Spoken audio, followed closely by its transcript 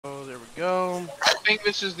Oh, there we go. I think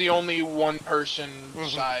this is the only one-person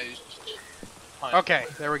sized hunt. Okay,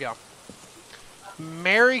 there we go.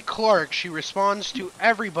 Mary Clark, she responds to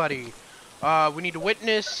everybody. We need to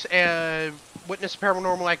witness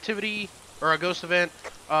paranormal activity or a ghost event,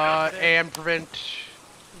 and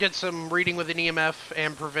get some reading with an EMF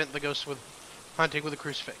and prevent the ghost with hunting with a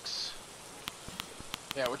crucifix.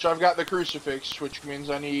 Yeah, which I've got the crucifix, which means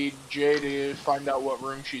I need Jay to find out what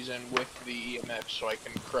room she's in with the EMF so I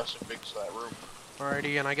can crucifix that room.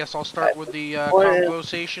 Alrighty, and I guess I'll start with the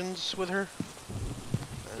conversations with her.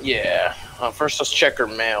 Yeah. First, let's check her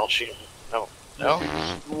mail. No.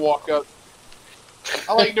 Walk up.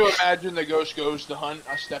 I like to imagine the ghost goes to hunt.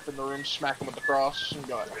 I step in the room, smack him with the cross, and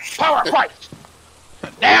go, "Power Christ!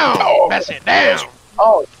 Down! Oh, That's it, down!"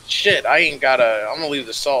 Oh, shit. I'm gonna leave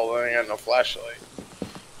the salt. I ain't got no flashlight.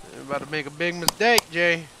 You're about to make a big mistake,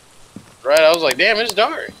 Jay. Right? I was like, damn, it's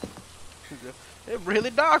dark. It's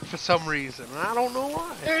really dark for some reason. I don't know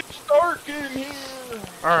why. It's dark in here.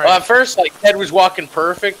 Alright. Well, at first, like, Ted was walking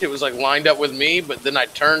perfect. It was, like, lined up with me, but then I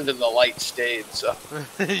turned and the light stayed, so.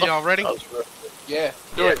 Y'all ready? Yeah.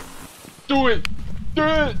 Do it. Do it. Do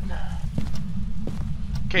it.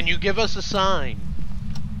 Can you give us a sign?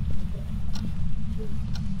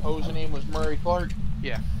 Oh, his name was Murray Clark?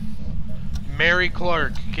 Yeah. Mary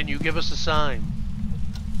Clark, can you give us a sign?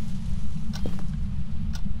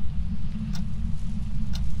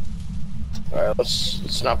 Alright,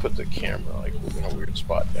 let's not put the camera, like, in a weird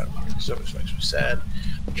spot down here, because that always makes me sad.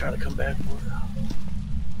 I'm trying to come back for it.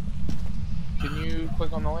 Can you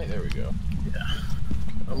click on the light? There we go. Yeah.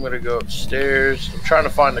 I'm gonna go upstairs. I'm trying to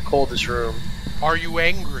find the coldest room. Are you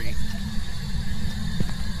angry?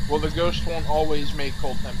 Well, the ghost won't always make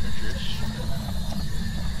cold temperatures.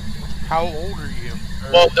 How old are you?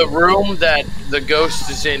 Well, the room that the ghost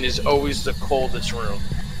is in is always the coldest room.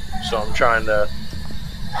 So I'm trying to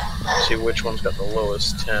see which one's got the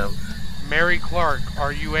lowest temp. Mary Clark,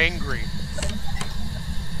 are you angry?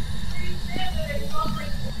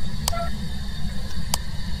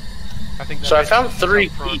 I think So I found 3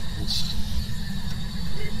 keys.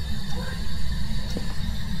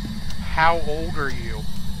 How old are you?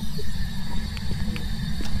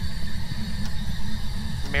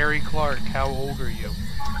 Mary Clark, how old are you?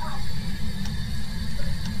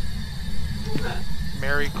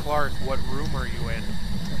 Mary Clark, what room are you in?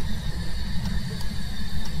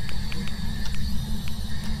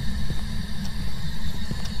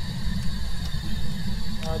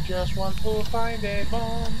 I just want to find a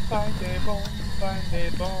bone, find a bone, find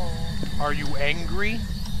a bone. Are you angry?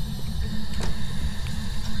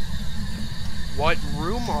 What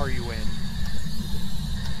room are you in?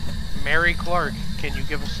 Mary Clark, can you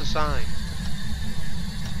give us a sign?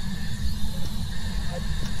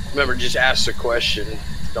 Remember, just ask the question.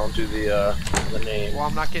 Don't do the name. Well,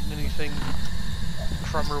 I'm not getting anything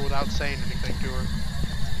from her without saying anything to her.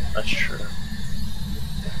 That's true.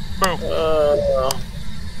 Boom.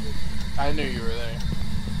 I knew you were there.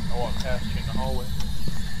 I walked past you in the hallway.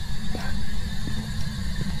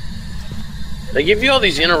 They give you all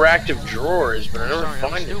these interactive drawers, but I never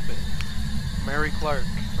find it. Stupid. Mary Clark,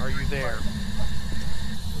 are you there?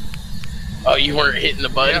 Oh, you weren't hitting the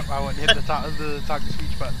button? Yep, I wasn't hitting the talk to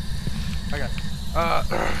speech button. I got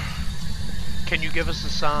it. Can you give us a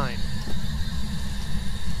sign?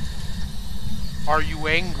 Are you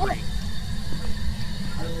angry?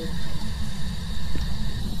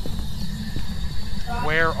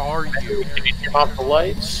 Where are you? Can you turn off the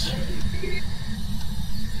lights?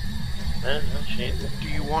 Man, no shame. Do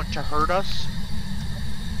you want to hurt us?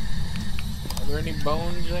 Are there any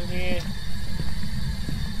bones in here?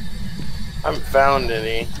 I haven't found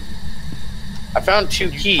any. I found 2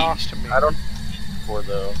 keys. Talk to me. I don't know for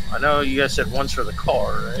though. I know you guys said one's for the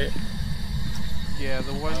car, right? Yeah,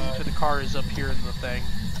 the one to the car is up here in the thing.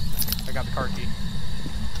 I got the car key.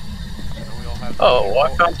 So we all have. Oh, well,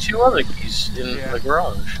 I found 2 other keys in the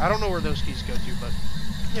garage. I don't know where those keys go to, but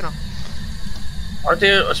you know. Aren't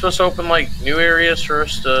they supposed to open like new areas for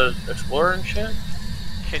us to explore and shit?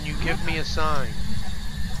 Can you give me a sign?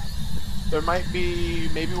 There might be,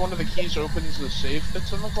 maybe one of the keys opens the safe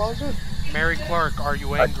that's in the closet? Mary Clark, are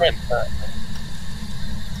you I angry? can't.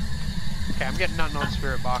 Okay, I'm getting nothing on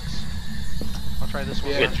Spirit Box. I'll try this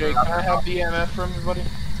one. Yeah, Jake, can I have the EMF from everybody?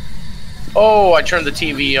 Oh, I turned the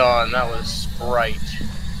TV on. That was bright.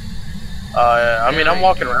 I mean, I'm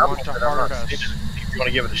walking around with it. I'm not seeing it. If you want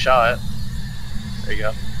to give it a shot. There you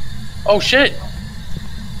go. Oh, shit!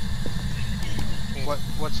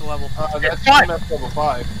 What's the level? That's EMF level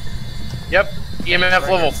 5. Yep, EMF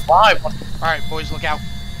level 5. Alright, boys, look out.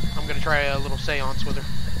 I'm gonna try a little seance with her.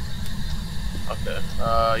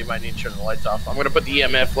 Okay. You might need to turn the lights off. I'm gonna put the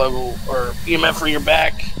EMF level or EMF for your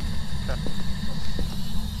back.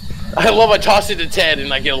 I love I toss it to 10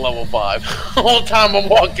 and I get a level 5. The whole time I'm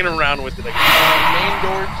walking around with it. Main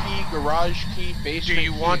door key, garage key, basement. Do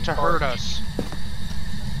you want to hurt us?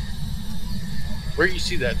 Where do you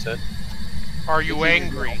see that, Ted? Are you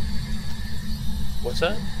angry? What's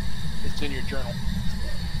that? It's in your journal.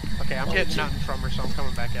 Okay, I'm getting nothing from her, so I'm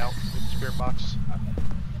coming back out with the spirit box.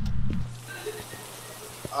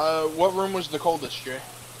 What room was the coldest, Jay?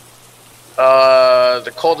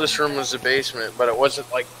 The coldest room was the basement, but it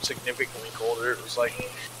wasn't like significantly colder. It was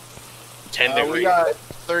like 10 degrees. We got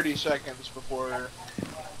 30 seconds before.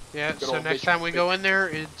 Yeah, so next time we go in there,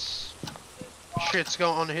 it's shit's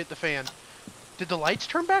going to hit the fan. Did the lights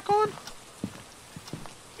turn back on?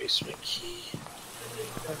 Basement key.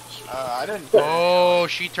 I didn't. Oh,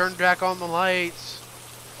 she turned back on the lights.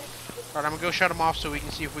 Alright, I'm gonna go shut them off so we can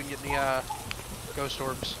see if we can get any ghost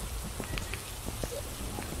orbs.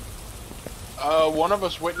 One of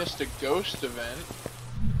us witnessed a ghost event.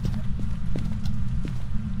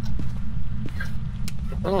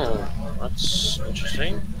 Oh, that's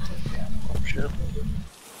interesting. Oh, shit.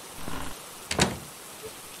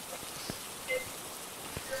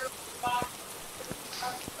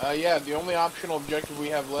 Yeah, the only optional objective we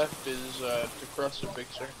have left is to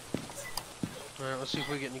crucifix her. Alright, let's see if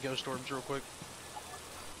we get any ghost orbs real quick.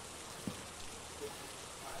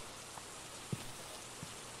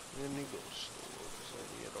 Any ghost orbs,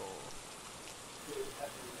 any at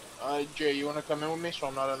all? Jay, you want to come in with me so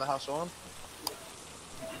I'm not in the house alone?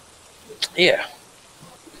 Yeah.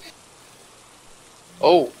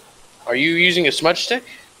 Oh, are you using a smudge stick?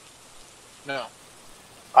 No.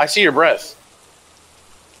 I see your breath.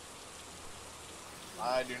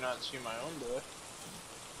 I do not see my own breath.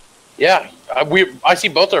 Yeah, I see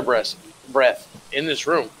both our breath in this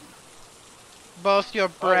room. Both your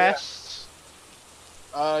breasts.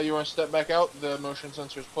 You want to step back out? The motion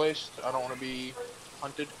sensor's placed. I don't want to be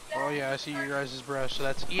hunted. Oh yeah, I see your guys' breath. So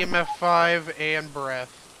that's EMF 5 and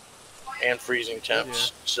breath. And freezing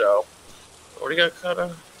temps. Yeah. So, already got kind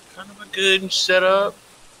of a good setup.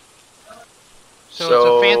 So it's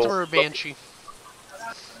a phantom or a banshee?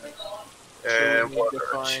 So And we need to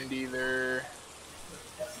find either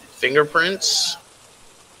fingerprints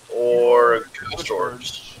or ghost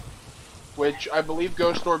orbs. Which I believe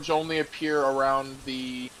ghost orbs only appear around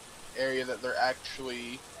the area that they're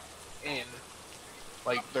actually in.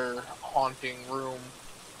 Like their haunting room.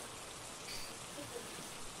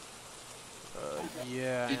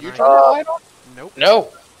 Yeah. Did you turn that light on? Nope.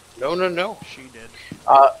 No. She did.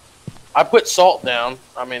 I put salt down.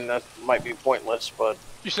 I mean, that might be pointless, but...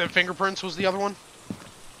 You said fingerprints was the other one?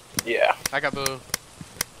 Yeah. I got the...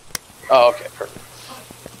 Oh, okay, perfect.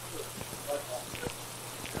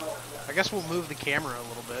 I guess we'll move the camera a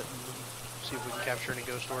little bit and see if we can capture any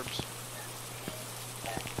ghost orbs.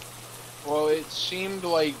 Well, it seemed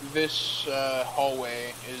like this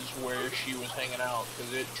hallway is where she was hanging out,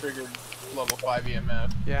 because it triggered level 5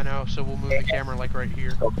 EMF. Yeah, I know, so we'll move the camera like right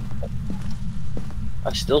here.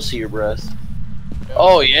 I still see your breath.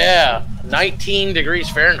 Oh, yeah. 19 degrees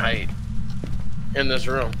Fahrenheit in this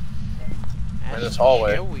room. In this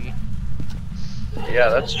hallway. Chilly. Yeah,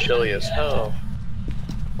 that's chilly as hell.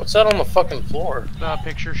 What's that on the fucking floor?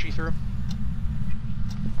 Picture she threw.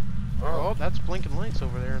 Oh, that's blinking lights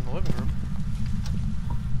over there in the living room.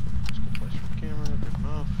 Let's go place for the camera, good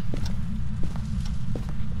enough.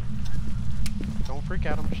 Don't freak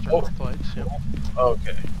out, I'm just turning off the lights. Yep.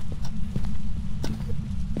 Okay.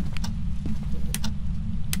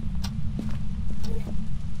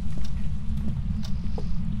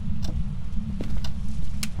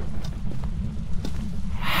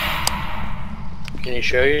 Can you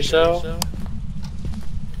show yourself?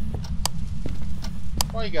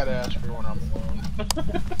 Why you gotta ask for when I'm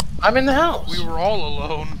alone? I'm in the house. We were all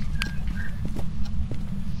alone.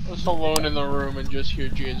 I was alone in the room and just hear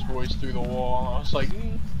Jay's voice through the wall. I was like,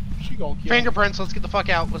 she gonna kill me. Fingerprints, let's get the fuck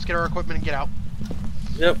out. Let's get our equipment and get out.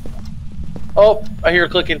 Yep. Oh, I hear her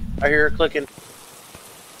clicking.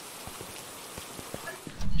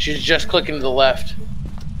 She's just clicking to the left.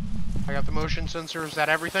 I got the motion sensor. Is that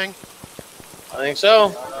everything? I think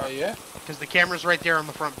so. Yeah. Because the camera's right there on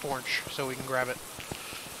the front porch, so we can grab it.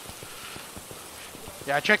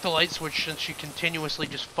 Yeah, I checked the light switch since she continuously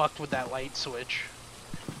just fucked with that light switch.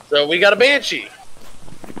 So we got a banshee.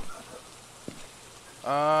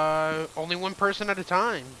 Only one person at a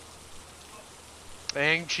time.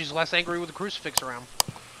 And she's less angry with the crucifix around.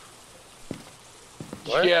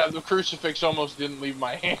 What? Yeah, the crucifix almost didn't leave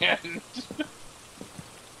my hand.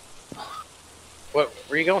 What?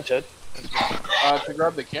 Where you going, Ted? To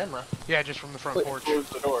grab the camera. Yeah, just from the front porch. Close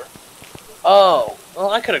the door. Oh, well,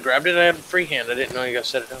 I could have grabbed it. I had a free hand. I didn't know you guys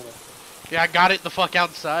set it down there. Yeah, I got it the fuck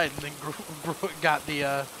outside, and then got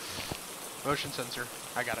the motion sensor.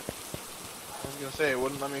 I got it. I was gonna say, it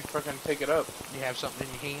wouldn't let me fucking pick it up. You have something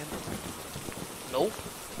in your hand? Nope.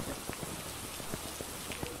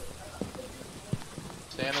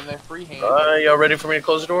 Standing there free hand. Y'all ready for me to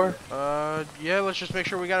close the door? Yeah, let's just make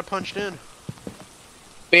sure we got it punched in.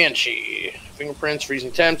 Banshee. Fingerprints,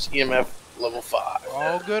 freezing temps, EMF level 5.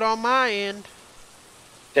 All good on my end.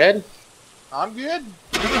 Dead? I'm good.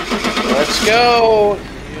 Let's go.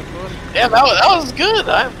 Yeah, that was good.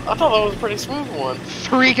 I thought that was a pretty smooth one.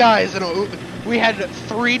 3 guys, and we had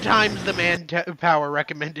 3 times the manpower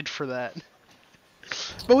recommended for that.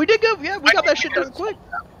 But we did go, yeah, we got that shit done quick.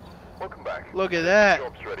 Welcome back. Look at that.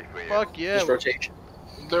 Job's ready for you. Fuck yeah. Just rotation.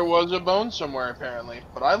 There was a bone somewhere apparently,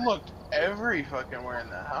 but I looked every fucking where in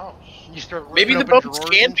the house. You start Maybe the ripping open bones drawers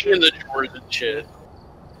can and be shit? in the drawers and shit.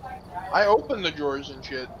 I opened the drawers and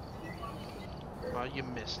shit. Oh, you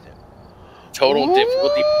missed it. Total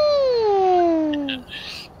difficulty.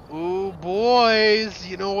 Ooh, boys,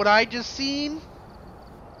 you know what I just seen?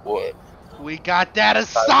 What? We got that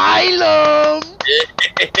asylum!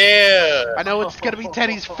 Yeah. I know it's gonna be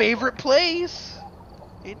Teddy's favorite place.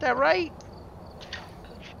 Ain't that right?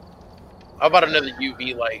 How about another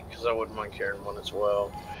UV light? Because I wouldn't mind carrying one as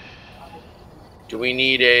well. Do we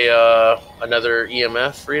need a another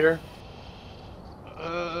EMF reader?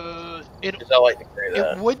 Because I like to carry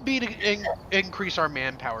that. It would be to increase our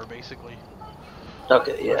manpower, basically.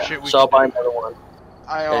 Okay, yeah. shit, we So I'll should buy do. another one.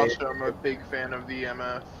 I also am a big fan of the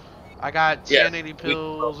EMF. I got Yeah, sanity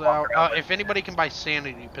pills out. If anybody can buy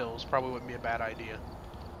sanity pills, probably wouldn't be a bad idea.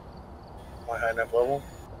 My high enough level?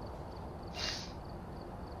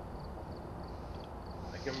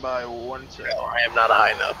 I can buy one set. No, I am not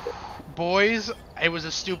high enough. Boys, it was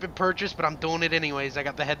a stupid purchase, but I'm doing it anyways. I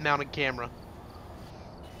got the head-mounted camera.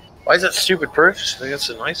 Why is that stupid purchase? I think that's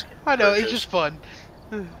a nice I know, it's purchase. just fun.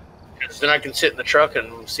 'Cause then I can sit in the truck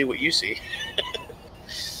and see what you see.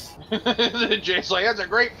 Jay's like, that's a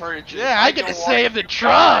great purchase. Yeah, I get to save the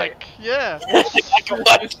truck. Yeah. I can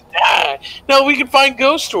watch that. No, we can find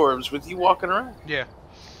ghost orbs with you walking around. Yeah.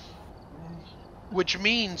 Which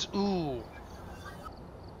means, ooh.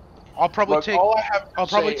 I'll probably Look, take. all I have to I'll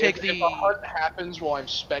probably say, take if a hunt happens while I'm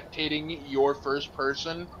spectating your first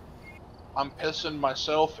person, I'm pissing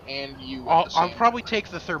myself and you. I'll probably take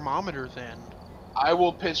the thermometer then. I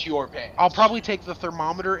will piss your pants. I'll probably take the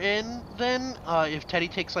thermometer in then. If Teddy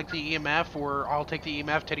takes like the EMF, or I'll take the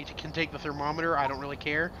EMF. Teddy can take the thermometer. I don't really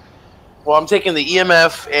care. Well, I'm taking the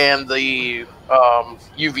EMF and the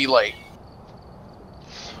UV light.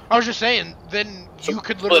 I was just saying. Then So you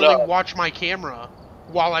could split literally up. watch my camera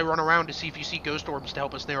while I run around to see if you see ghost orbs to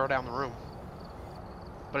help us narrow down the room.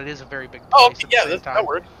 But it is a very big place. Oh, at the yeah, same that time.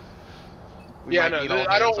 works. We Yeah, might no, need all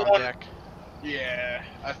I don't hands on want- deck. Yeah,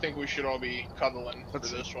 I think we should all be cuddling for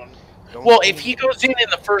Let's- this one. Well, if he goes in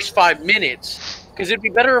the first 5 minutes, because it'd be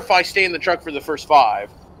better if I stay in the truck for the first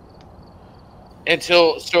 5.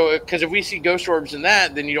 Because if we see ghost orbs in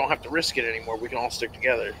that, then you don't have to risk it anymore. We can all stick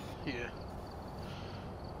together. Yeah.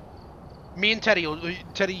 Me and Teddy,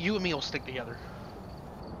 Teddy, you and me will stick together.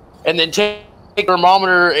 And then take a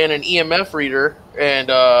thermometer and an EMF reader, and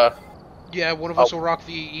Yeah, one of us will rock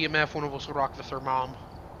the EMF, one of us will rock the thermom.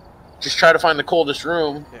 just try to find the coldest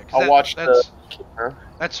room. Yeah, 'cause I'll watch the camera.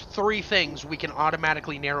 That's 3 things we can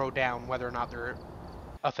automatically narrow down whether or not they're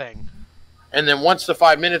a thing. And then once the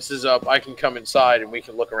 5 minutes is up, I can come inside and we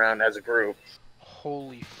can look around as a group.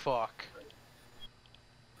 Holy fuck.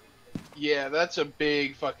 Yeah, that's a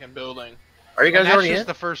big fucking building. Are you And guys that's already just in?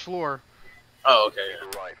 the first floor. Oh, okay.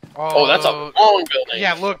 Arrived. Oh, that's a long building.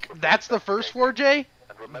 Yeah, look, that's the first floor, Jay.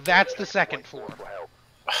 And remember, That's the there's second white floor.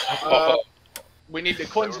 force will help. We need to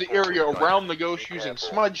cleanse the area around the ghost using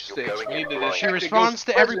smudge sticks. We need to detect She the responds ghost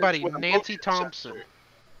to presence everybody, with a Nancy motion Thompson. sensor.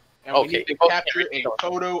 And we Okay, need to both capture a Nancy Thompson.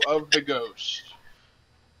 photo of the ghost.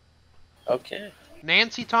 Okay.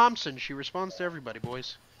 Nancy Thompson, she responds to everybody,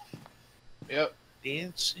 boys. Yep.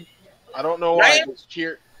 Nancy. I don't know why. Nan-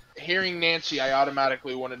 Just hearing Nancy, I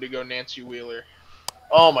automatically wanted to go Nancy Wheeler.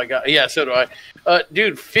 Oh my god. Yeah, so do I.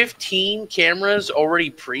 Dude, 15 cameras already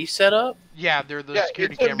pre-set up? Yeah, they're the Yeah,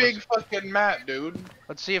 security it's a cameras. big fucking map, dude.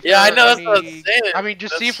 Let's see if Yeah, I there know, are that's what I was any... saying. I mean,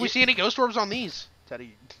 just see That's- if we see any ghost orbs on these.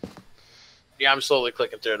 Teddy. Yeah, I'm slowly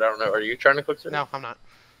clicking through it. I don't know. Are you trying to click through it? No, I'm not.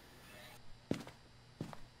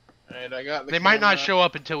 And I got the They might not camera. show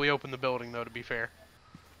up until we open the building, though, to be fair.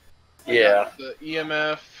 Yeah. The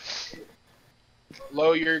EMF.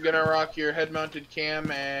 Low, you're gonna rock your head-mounted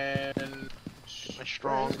cam, and My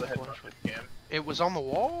strong Where's the head-mounted cam. It was on the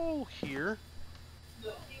wall here.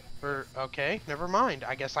 Or, okay, never mind.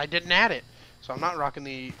 I guess I didn't add it. So I'm not rocking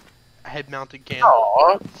the head-mounted cam.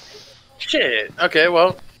 Aw. Shit. Okay,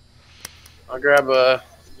 well. I'll grab a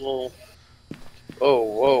little... Oh,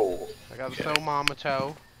 whoa. I got the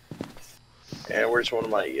thermometer. And where's one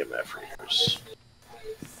of my EMF readers?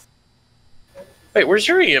 Wait, where's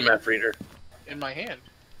your EMF reader? In my hand.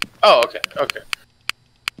 Oh, okay, okay.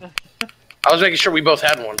 I was making sure we both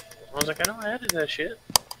had one. I was like, I know I added that shit.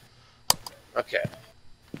 Okay.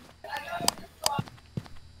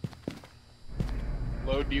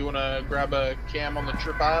 Lo, do you want to grab a cam on the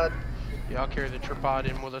tripod? Yeah, I'll carry the tripod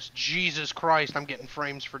in with us. Jesus Christ, I'm getting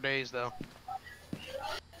frames for days, though.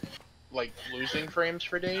 Like, losing frames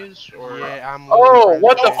for days? Or... Yeah, I'm losing Oh, frames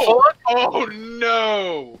what for the days. fuck? Oh,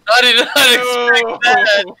 no! I did not expect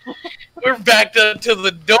that. We're backed up to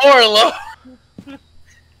the door, Lo.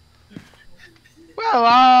 Well,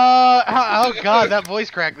 oh god, that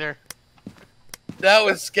voice crack there. That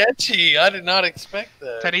was sketchy. I did not expect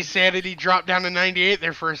that. Teddy's sanity dropped down to 98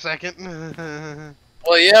 there for a second.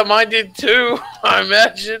 Well, yeah, mine did too. I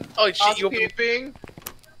imagine. Oh shit, you opened. Housekeeping.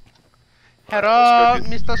 Hello,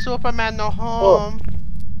 Mr. Superman, no home.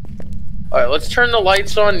 Alright, let's turn the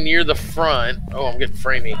lights on near the front. Oh, I'm getting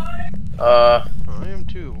framey. I am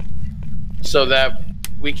too. So that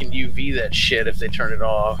we can UV that shit if they turn it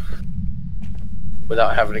off.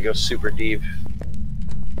 Without having to go super deep.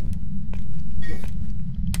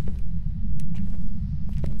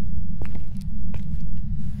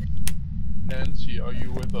 Nancy, are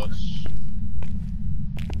you with us?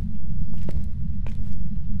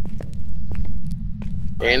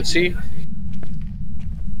 Nancy?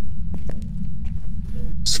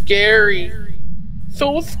 Scary.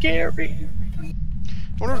 So scary. I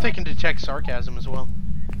wonder if they can detect sarcasm as well.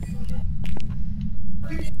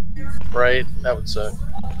 Right? That would suck.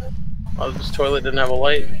 Oh, this toilet didn't have a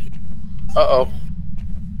light. Uh-oh.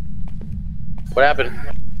 What happened?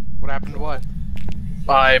 What happened to what?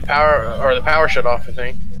 My power, or the power shut off, I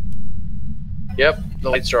think. Yep, the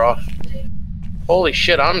lights are off. Holy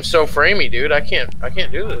shit, I'm so framey, dude. I can't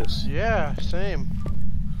do this. Yeah, same.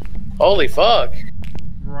 Holy fuck.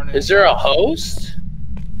 Running. Is there a host?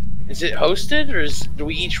 Is it hosted, or do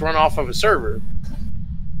we each run off of a server?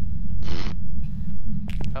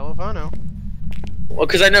 Hell if I know. Well,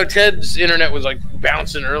 because I know Ted's internet was like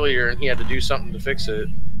bouncing earlier, and he had to do something to fix it.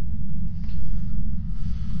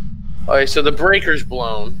 Okay, so the breaker's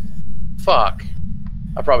blown. Fuck.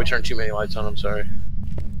 I probably turned too many lights on, I'm sorry.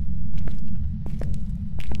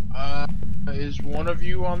 Is one of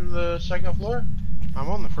you on the second floor? I'm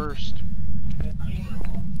on the first.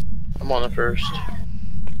 I'm on the first.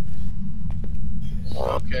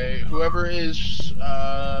 Okay, whoever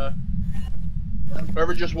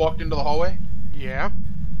just walked into the hallway, Yeah.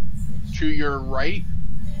 to your right,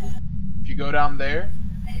 if you go down there,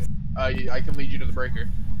 I can lead you to the breaker.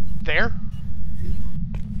 There?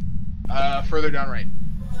 Further down right.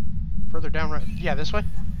 Further down right. Yeah, this way?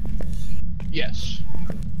 Yes.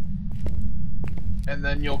 And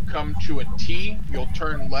then you'll come to a T, you'll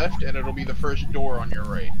turn left, and it'll be the first door on your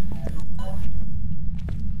right.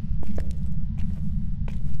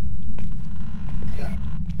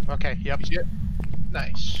 Okay, yep. You see it?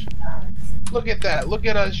 Nice. Look at that. Look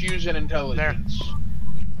at us using intelligence.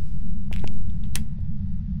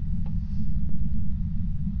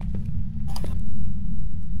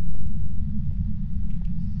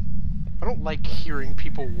 I don't like hearing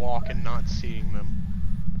people walk and not seeing them.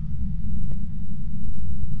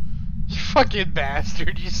 You fucking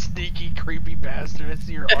bastard, you sneaky, creepy bastard. I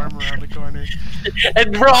see your arm around the corner.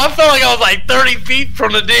 And bro, I felt like I was like 30 feet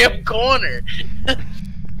from the damn corner.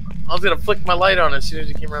 I was gonna flick my light on as soon as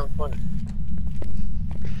you came around the corner.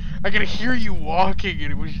 I could hear you walking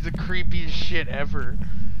and it was the creepiest shit ever.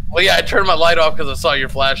 Well, yeah, I turned my light off because I saw your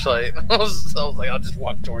flashlight. I was like, I'll just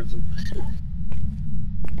walk towards him.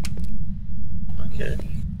 Okay.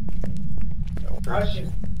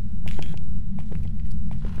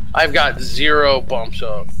 I've got 0 bump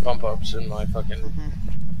ups in my fucking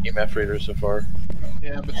EMF reader so far.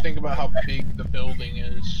 Yeah, but think about how big the building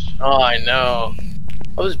is. Oh, I know.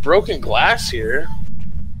 Oh, there's broken glass here.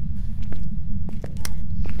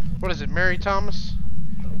 What is it, Mary Thomas?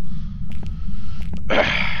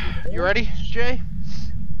 You ready, Jay?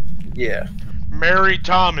 Yeah. Mary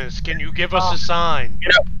Thomas, can you give us a sign?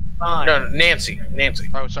 Get up. No, Nancy.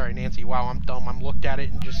 Oh, sorry, Nancy. Wow, I'm dumb. I looked at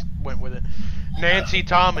it and just went with it. Nancy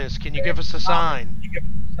Thomas, can you give us a sign?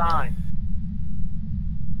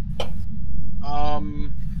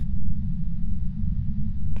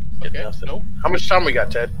 Okay, Nothing. nope. How much time we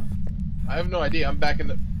got, Ted? I have no idea. I'm back in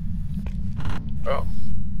the... Oh.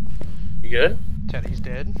 You good? Teddy's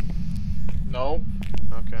dead. No.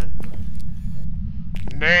 Okay.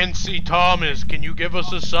 Nancy Thomas, can you give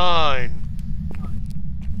us a sign?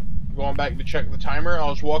 Going back to check the timer, I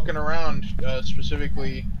was walking around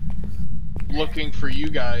specifically looking for you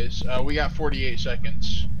guys. We got 48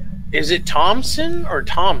 seconds. Is it Thompson or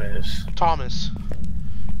Thomas? Thomas.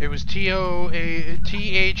 It was Thomas.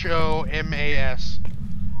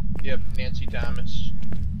 Yep, Nancy Thomas.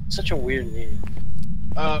 Such a weird name.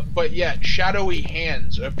 But yeah, shadowy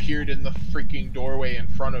hands appeared in the freaking doorway in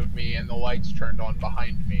front of me, and the lights turned on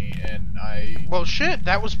behind me, and I... Well, shit,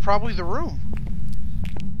 that was probably the room.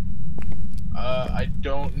 I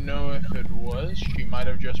don't know if it was. She might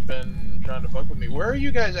have just been trying to fuck with me. Where are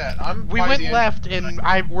you guys at? We went left, and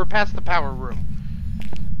we're past the power room.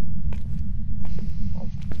 How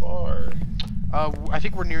far? I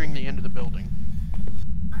think we're nearing the end of the building.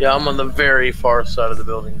 Yeah, I'm on the very far side of the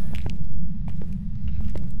building.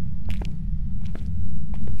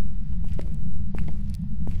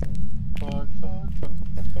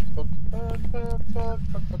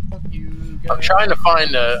 Fuck you guys. I'm trying to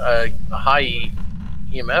find a high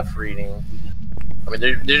EMF reading. I mean,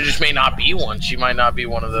 there just may not be one. She might not be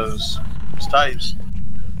one of those types.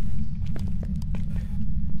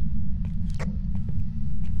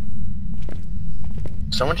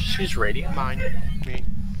 Someone just use radio? Mine. Me.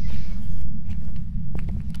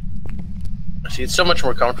 See, it's so much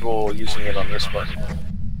more comfortable using it on this button.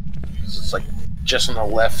 It's like just on the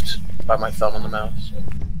left by my thumb on the mouse.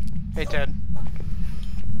 Hey, Ted.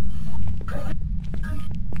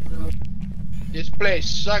 This place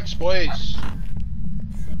sucks, boys.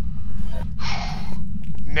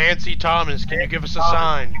 Nancy Thomas, can you give us a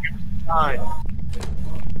sign?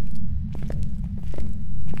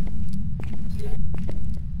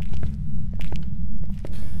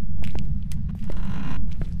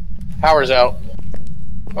 Power's out.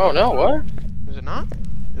 Oh no, what? Is it not?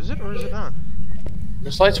 Is it or is it not?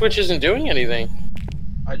 This light switch isn't doing anything.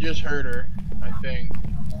 I just heard her, I think.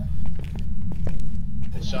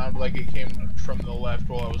 It sounded like it came from the left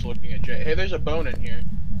while I was looking at Jay. Hey, there's a bone in here.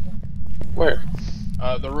 Where?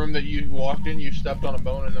 The room that you walked in, you stepped on a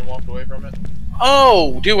bone and then walked away from it.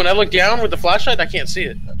 Oh, dude, when I look down with the flashlight, I can't see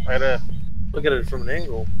it. I gotta look at it from an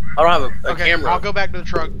angle. I don't have a Okay, camera. I'll go back to the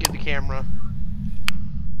truck, get the camera.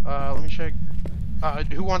 Let me check.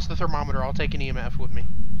 Who wants the thermometer? I'll take an EMF with me.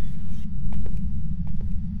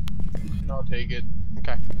 And I'll take it.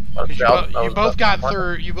 Okay. 'Cause you both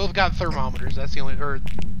got thermometers. That's the only, or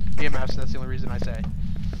EMFs. That's the only reason I say.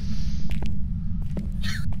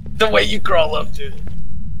 The way you crawl up to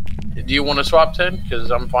it. Do you want to swap, Ted? Because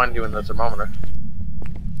I'm fine doing the thermometer.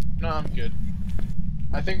 No, I'm good.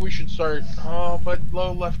 I think we should start. Oh, but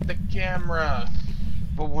Lo left the camera.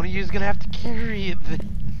 But one of you is gonna have to carry it then.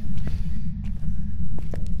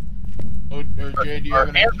 Oh, or Jay, do you have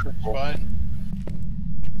an extra spot?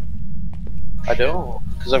 I don't,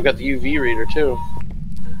 because I've got the UV reader too.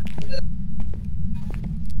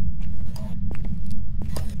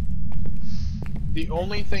 The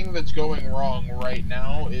only thing that's going wrong right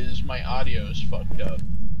now is my audio's fucked up.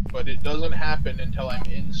 But it doesn't happen until I'm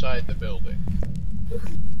inside the building.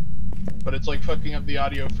 But it's like fucking up the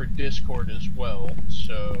audio for Discord as well,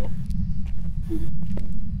 so...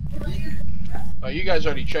 Oh, you guys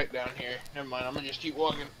already checked down here. Never mind, I'm gonna just keep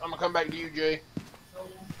walking. I'm gonna come back to you, Jay.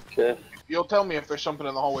 Okay. You'll tell me if there's something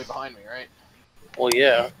in the hallway behind me, right? Well,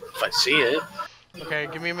 yeah, if I see it. Okay,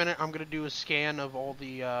 give me a minute. I'm gonna do a scan of all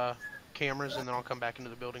the cameras, and then I'll come back into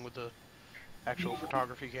the building with the actual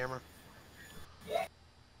photography camera.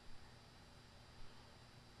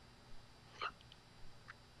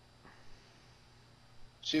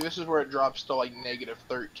 See, this is where it drops to like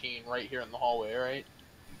 -13 right here in the hallway, right?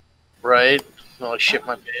 Right? I'll shit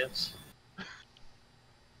my pants.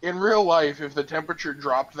 In real life, if the temperature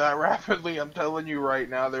dropped that rapidly, I'm telling you right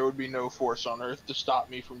now, there would be no force on Earth to stop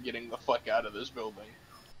me from getting the fuck out of this building.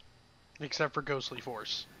 Except for ghostly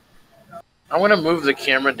force. I'm gonna move the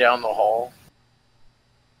camera down the hall.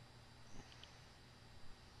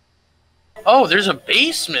 Oh, there's a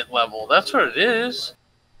basement level. That's what it is.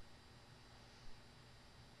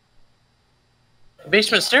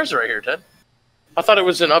 Basement stairs are right here, Ted. I thought it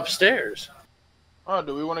was an upstairs. Oh,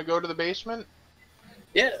 do we want to go to the basement?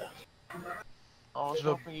 Yeah. Oh, I was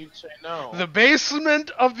hoping you'd say no. The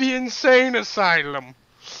basement of the insane asylum.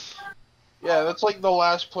 Yeah, that's like the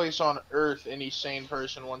last place on Earth any sane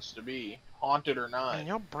person wants to be, haunted or not.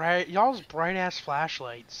 Man, y'all's bright ass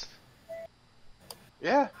flashlights.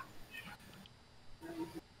 Yeah.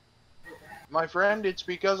 My friend, it's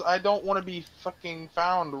because I don't want to be fucking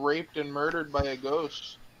found, raped, and murdered by a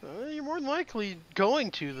ghost. You're more than likely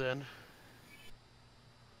going to then.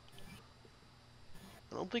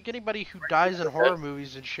 I don't think anybody who dies in horror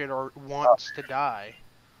movies and shit wants to die.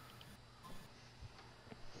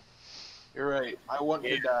 You're right. I want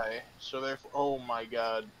to die. So therefore, oh my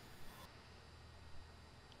god.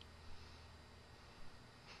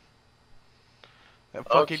 That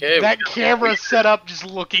fucking that camera set up just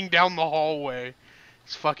looking down the hallway.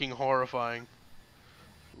 It's fucking horrifying.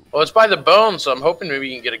 Well, it's by the bone, so I'm hoping maybe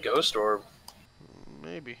you can get a ghost orb.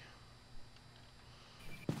 Maybe.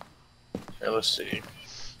 Here, let's see.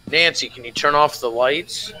 Nancy, can you turn off the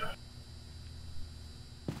lights?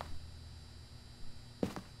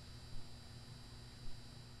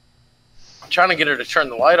 I'm trying to get her to turn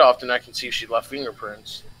the light off, and I can see if she left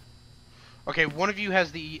fingerprints. Okay, one of you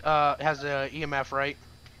has the EMF, right?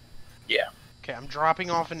 Yeah. Okay, I'm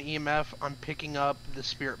dropping off an EMF. I'm picking up the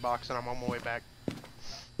spirit box, and I'm on my way back.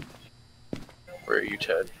 Where are you,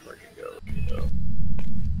 Ted? Where'd you go?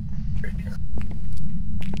 Right here.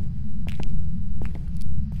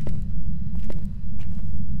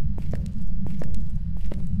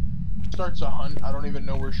 Starts a hunt. I don't even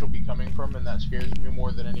know where she'll be coming from, and that scares me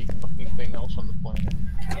more than any fucking thing else on the planet.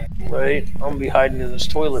 Right. I'm gonna be hiding in this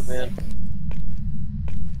toilet, man.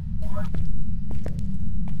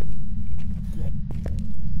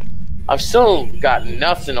 I've still got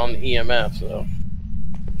nothing on the EMF, though.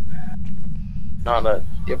 Not a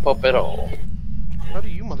dip up at all. How do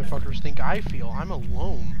you motherfuckers think I feel? I'm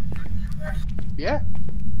alone. Yeah.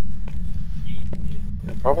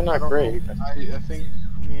 Probably not great. I think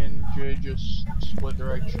me and Jay just split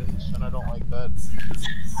directions, and I don't like that.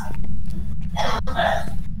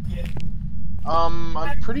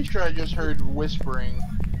 I'm pretty sure I just heard whispering.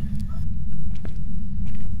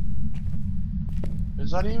 Is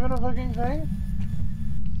that even a fucking thing?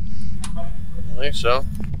 I think so.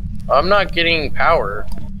 I'm not getting power.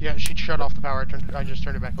 Yeah, she shut off the power. I just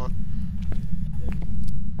turned it back on.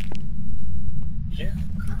 Yeah.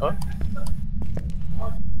 Huh?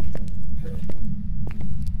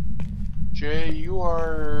 Jay, you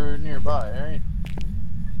are nearby, right?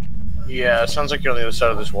 Yeah, it sounds like you're on the other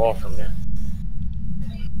side of this wall from me.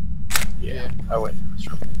 Yeah, I went in this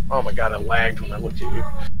room. Oh my god, I lagged when I looked at you.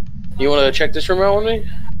 You want to check this room out with me?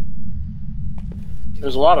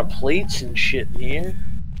 There's a lot of plates and shit in here.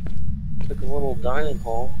 It's like a little dining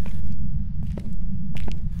hall.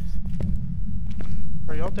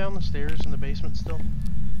 Are y'all down the stairs in the basement still?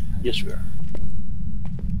 Yes, we are.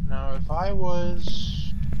 Now, if I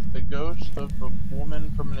was the ghost of a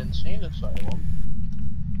woman from an insane asylum,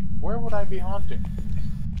 where would I be haunting?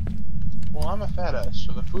 Well, I'm a fat ass,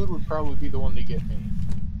 so the food would probably be the one to get me.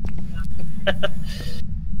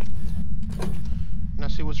 Now,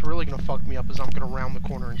 see, what's really gonna fuck me up is I'm gonna round the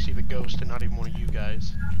corner and see the ghost and not even one of you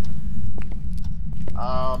guys.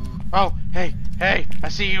 Oh, hey, I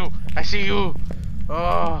see you! I see you!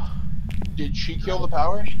 Oh. Did she kill the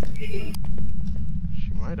power? She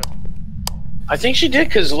might have. I think she did,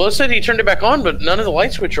 because Lo said he turned it back on, but none of the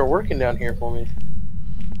light switches are working down here for me.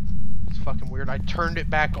 It's fucking weird. I turned it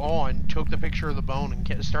back on, took the picture of the bone,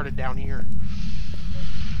 and started down here.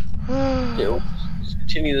 Yeah, let's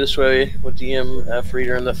continue this way with the EMF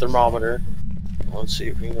reader and the thermometer. Let's see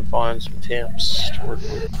if we can find some temps to work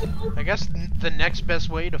with. I guess the next best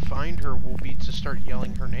way to find her will be to start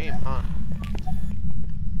yelling her name, huh?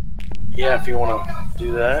 Yeah, if you want to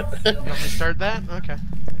do that. You want me to start that? Okay.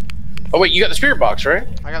 Oh wait, you got the spirit box, right?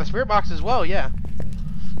 I got the spirit box as well, yeah.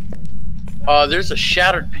 There's a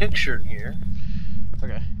shattered picture in here.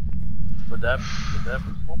 Okay. Would that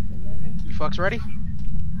be You fucks ready?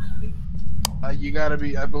 You gotta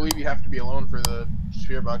be, I believe you have to be alone for the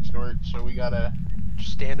spirit box to work, so we gotta...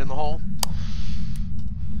 Just stand in the hall?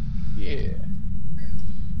 Yeah.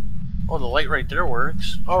 Oh, the light right there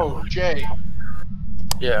works. Oh, Jay.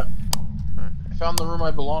 Yeah. I found the room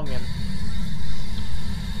I belong in.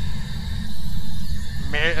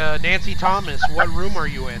 Nancy Thomas, what room are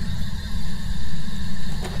you in?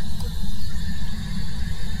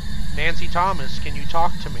 Nancy Thomas, can you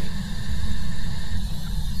talk to me?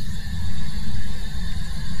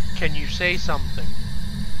 Can you say something?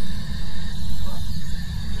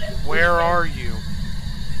 Where are you?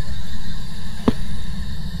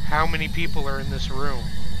 How many people are in this room?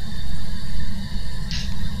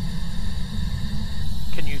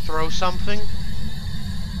 Can you throw something?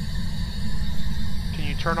 Can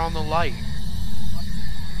you turn on the light?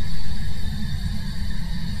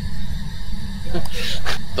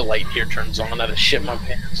 The light here turns on. I had to shit my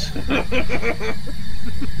pants.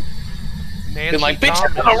 Nancy like, bitch,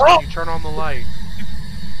 Thomas, can you turn on the light?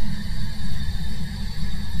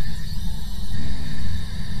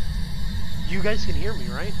 You guys can hear me,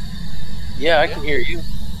 right? Yeah, I can hear you.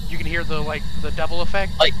 You can hear the double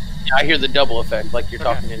effect? Yeah, I hear the double effect, like you're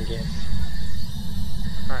Okay. talking in game.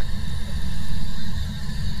 Alright.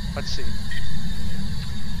 Let's see.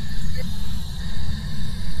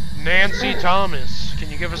 Nancy Thomas,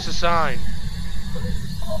 can you give us a sign?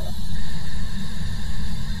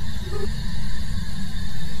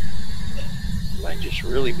 Might just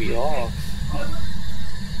really be off.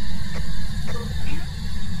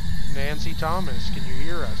 Nancy Thomas, can you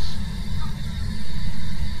hear us?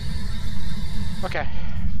 Okay,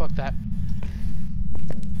 fuck that.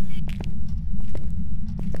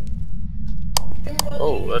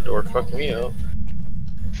 Oh, that door fucked me up.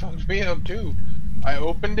 Fucked me up too. I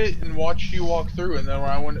opened it and watched you walk through, and then when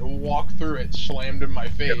I went to walk through, it slammed in my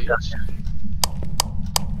face.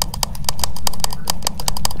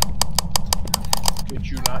 Could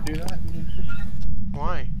you not do that?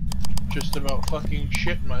 Why? Just about fucking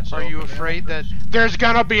shit myself. Are you afraid that there's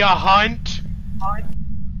gonna be a hunt?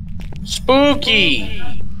 Spooky!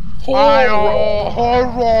 Horror!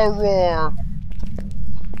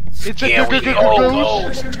 It's a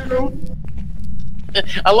ghost!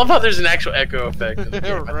 I love how there's an actual echo effect. In the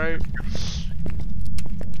game. Right.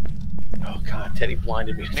 Oh god, Teddy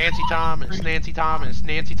blinded me. Nancy Thomas, Nancy Thomas,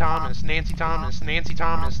 Nancy Thomas, Nancy Thomas, Nancy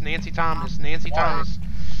Thomas, Nancy Thomas, Nancy Thomas.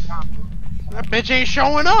 That bitch ain't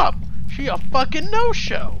showing up! She a fucking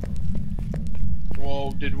no-show!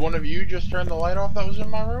 Well, did one of you just turn the light off that was in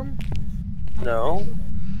my room? No.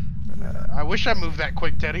 I wish I moved that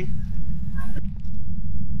quick, Teddy.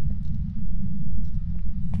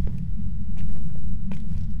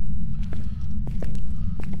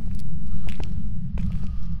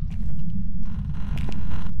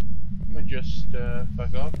 I'm gonna just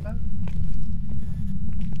fuck off then.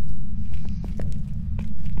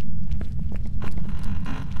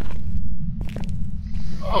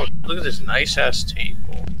 Oh, look at this nice ass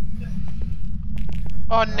table.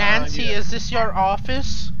 Oh, Nancy, yeah. is this your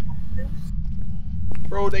office?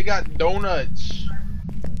 Bro, they got donuts.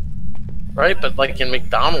 Right, but like in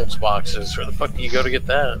McDonald's boxes, where the fuck do you go to get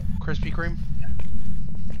that? Krispy Kreme?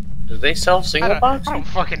 Do they sell single I boxes? don't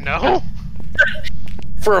fucking know.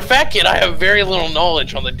 For a fat kid, I have very little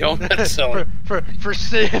knowledge on the donut selling. for I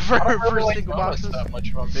don't really like single donuts boxes. that much,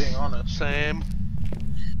 if I'm being honest. Same.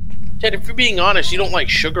 Ted, if you're being honest, you don't like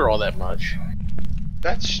sugar all that much.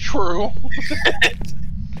 That's true.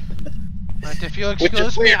 Right, if you'll Which excuse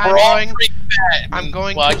is me, weird, we're all pretty fat. I'm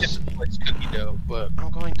going well, to I guess it's like cookie dough, but I'm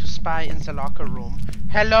going to spy in the locker room.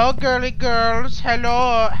 Hello, girly girls.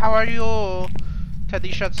 Hello, how are you?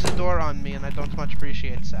 Teddy shuts the door on me, and I don't much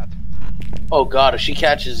appreciate that. oh god, if she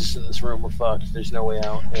catches us in this room, we're fucked. There's no way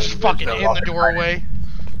out. And there's Fucking no in the walking doorway.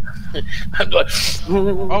 I'm like,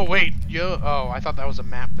 Oh wait, oh, I thought that was a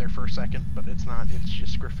map there for a second, but it's not. It's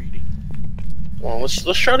just graffiti. well,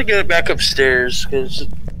 let's try to get it back upstairs because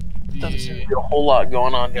doesn't seem to be a whole lot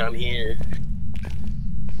going on down here.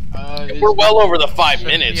 We're well over the 5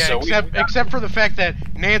 minutes, Yeah, so except for the fact that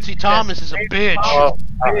Nancy Thomas is a bitch. Oh,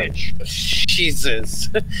 bitch. Jesus.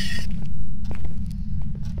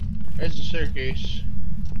 There's the staircase.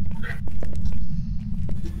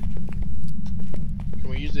 Can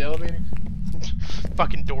we use the elevator?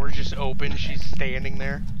 Fucking door just open. She's standing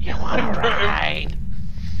there. You want to ride?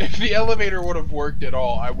 If the elevator would have worked at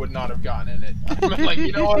all, I would not have gotten in it. I'm like,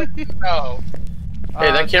 you know what? No. Hey,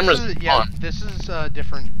 that camera's yeah, on. this is a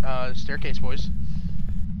different staircase, boys.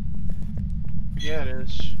 Yeah, it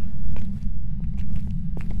is.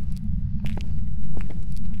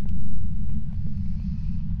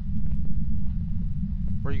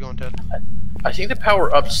 Where are you going, Ted? I think the power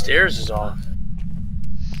upstairs is off.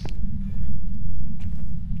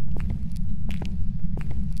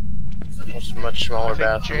 It's a much smaller I think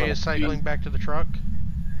bathroom. Jay is cycling back to the truck.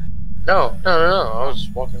 No. I was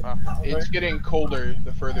walking. It's getting colder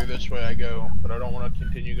the further this way I go, but I don't want to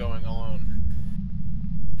continue going alone.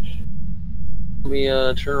 Let me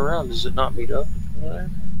turn around. Does it not meet up?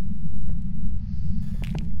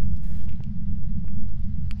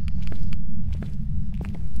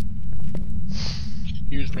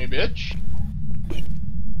 Excuse me, bitch.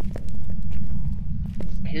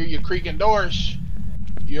 I hear you creaking doors.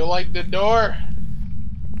 You like the door?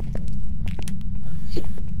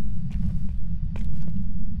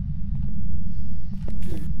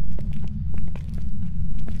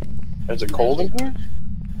 Is it cold in here?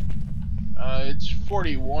 It's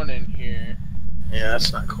 41 in here. Yeah,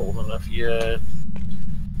 that's not cold enough yet.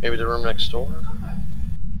 Maybe the room next door?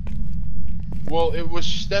 Well, it was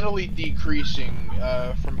steadily decreasing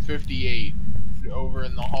from 58 over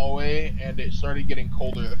in the hallway, and it started getting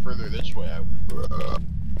colder the further this way I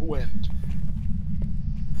went.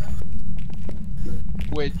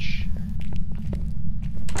 Which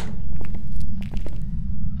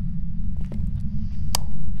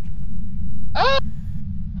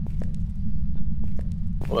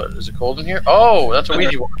Is it cold in here? Oh, that's a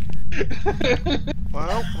Ouija board.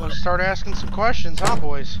 Well, let's start asking some questions, huh,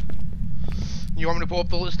 boys? You want me to pull up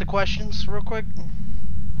the list of questions real quick?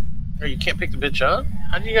 Or you can't pick the bitch up?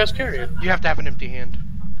 How do you guys carry it? You have to have an empty hand.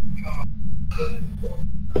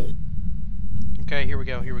 Okay, here we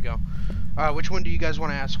go, here we go. Which one do you guys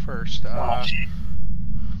want to ask first?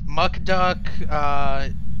 Muck Duck,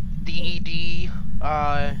 DED,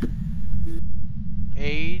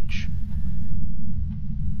 age.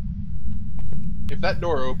 If that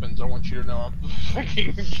door opens, I want you to know I'm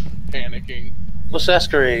fucking panicking. Let's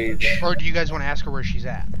ask her age. Or do you guys want to ask her where she's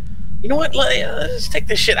at? You know what? Let's take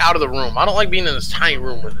this shit out of the room. I don't like being in this tiny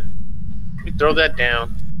room with it. We throw that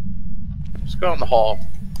down. Let's go out in the hall.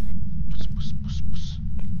 Is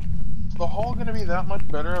the hall gonna be that much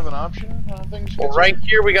better of an option? I don't think so. Well, right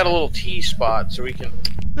here we got a little T spot, so we can.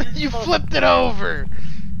 You flipped it over.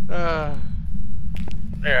 There,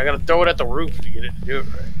 I gotta throw it at the roof to get it to do it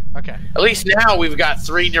right. Okay. At least now we've got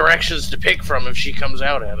 3 directions to pick from if she comes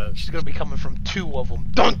out at us. She's gonna be coming from 2 of them.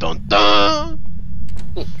 Dun dun dun.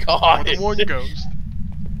 God. More than one ghost.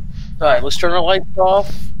 All right, let's turn the lights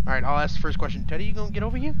off. All right, I'll ask the first question. Teddy, you gonna get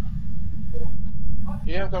over here?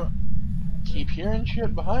 Yeah, I'm gonna keep hearing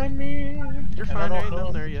shit behind me. You're fine. I ain't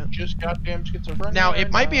nothing there yet. Just goddamn schizophrenia. Now,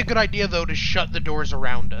 it might be a good idea though to shut the doors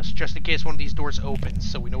around us, just in case one of these doors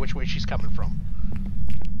opens, so we know which way she's coming from.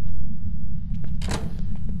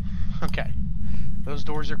 Okay. Those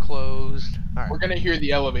doors are closed. All right. We're gonna hear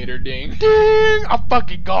the elevator ding. Ding! I'm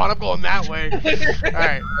fucking gone. I'm going that way. All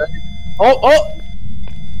right. Oh!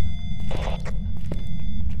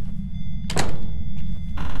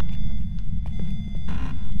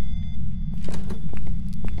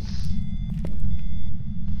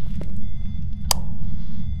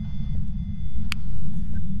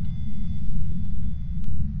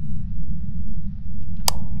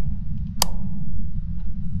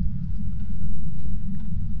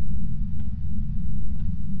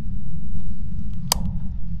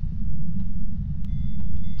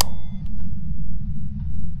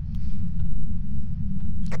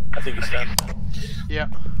 I think he's done. Yeah.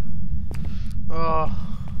 Oh,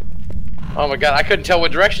 Oh my god, I couldn't tell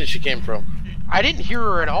what direction she came from. I didn't hear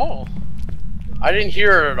her at all. I didn't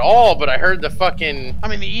hear her at all, but I heard the fucking... I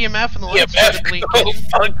mean, the EMF and the lights started blinking. go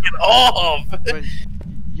fucking off! But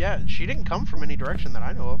yeah, she didn't come from any direction that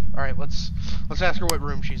I know of. All right, let's ask her what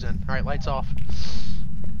room she's in. All right, lights off.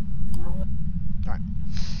 All right.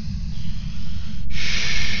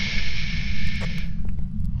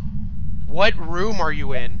 What room are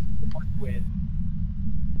you in?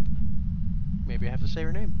 Maybe I have to say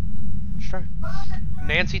her name. Let's try.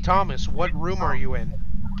 Nancy Thomas, what room are you in?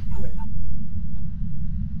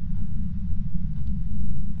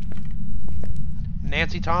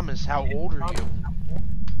 Nancy Thomas, how old are you?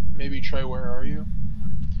 Maybe try where are you?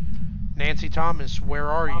 Nancy Thomas, where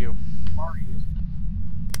are you?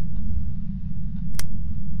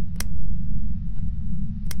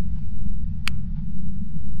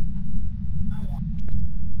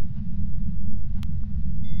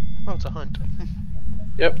 Oh, it's a hunt.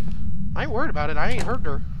 Yep. I ain't worried about it. I ain't heard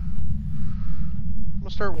her. I'm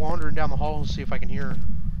gonna start wandering down the hall and see if I can hear her.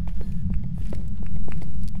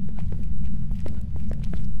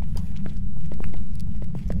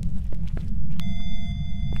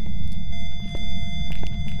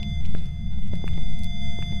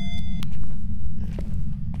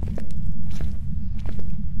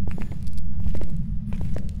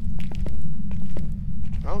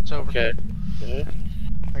 Oh, it's over. Okay. Yeah.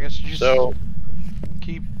 I guess you just So,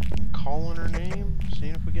 keep calling her name,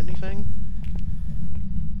 seeing if we get anything.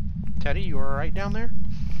 Teddy, you alright down there?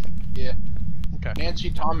 Yeah. Okay. Nancy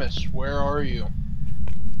Thomas, where are you?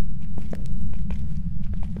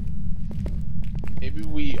 Maybe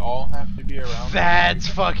we all have to be around. That's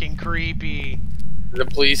fucking creepy. the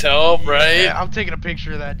police help, right? Yeah, I'm taking a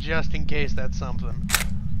picture of that just in case that's something.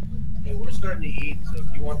 Hey, we're starting to eat, so if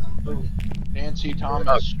you want some food. Nancy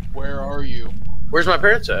Thomas, where are you? Where's my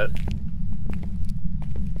parents at?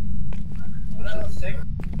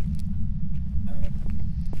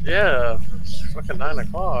 Yeah, it's fucking 9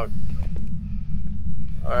 o'clock.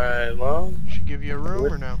 Alright, well. Should give you a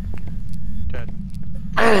room or no? Ted.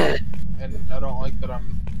 And I don't like that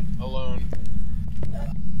I'm alone.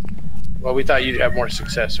 Well, we thought you'd have more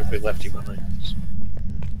success if we left you behind.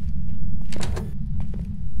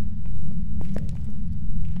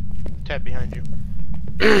 Ted behind you.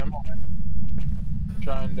 I'm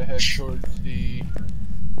trying to head towards the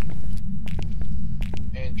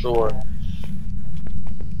entrance. Door.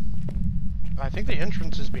 I think the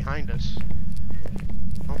entrance is behind us.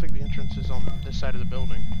 I don't think the entrance is on this side of the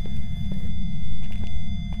building.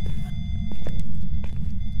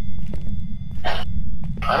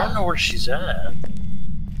 I don't know where she's at.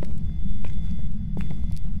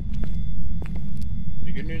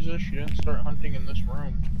 The good news is she didn't start hunting in this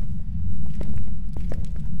room.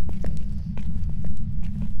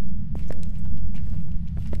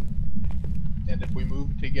 And if we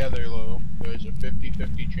move together, Lo, there's a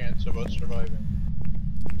 50-50 chance of us surviving.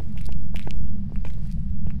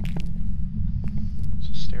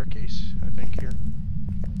 It's a staircase, I think, here.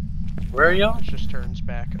 Where are y'all? It just turns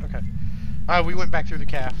back. Okay. We went back through the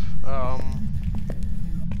calf. Oh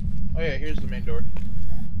yeah, here's the main door.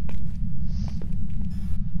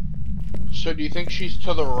 So do you think she's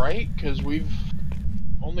to the right? Because we've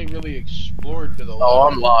only really explored to the left. Oh,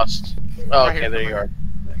 I'm lost. Oh, Right okay, here, there come you are.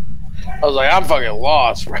 I was like, I'm fucking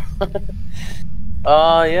lost, bro.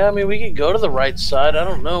 Yeah, I mean, we could go to the right side. I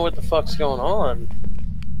don't know what the fuck's going on.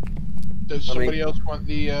 Does somebody else want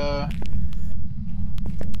the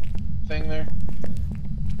thing there?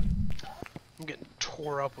 I'm getting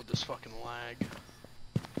tore up with this fucking lag.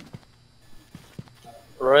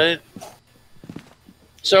 Right?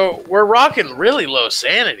 So, we're rocking really low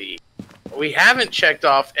sanity. We haven't checked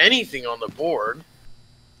off anything on the board.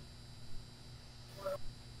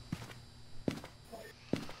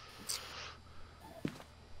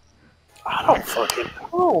 I don't fucking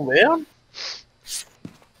know, man.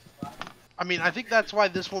 I mean, I think that's why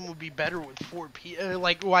this one would be better with 4 people.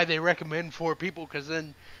 Like, why they recommend 4 people, because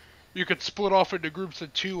then you could split off into groups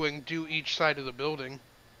of 2 and do each side of the building.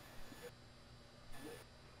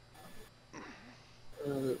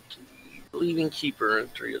 Leaving keeper and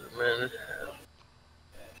 3 other men.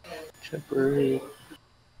 Temporary.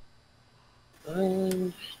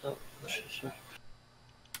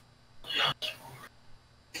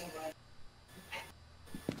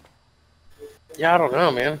 Yeah, I don't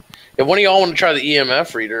know, man. If one of y'all want to try the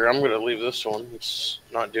EMF reader, I'm going to leave this one. It's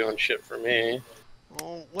not doing shit for me.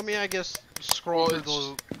 Well, let me, I guess, scroll through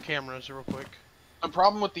the cameras real quick. The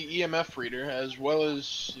problem with the EMF reader, as well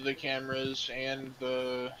as the cameras and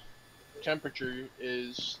the temperature,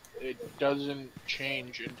 is it doesn't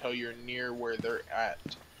change until you're near where they're at.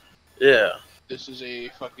 Yeah. This is a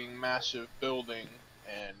fucking massive building,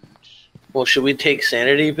 and... Well, should we take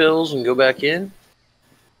sanity pills and go back in?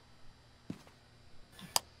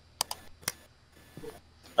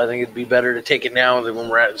 I think it'd be better to take it now than when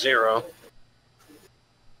we're at 0.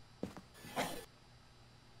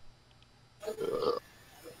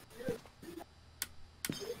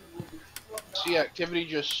 See, activity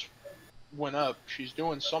just went up. She's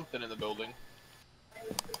doing something in the building.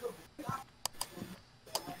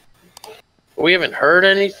 We haven't heard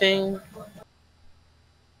anything.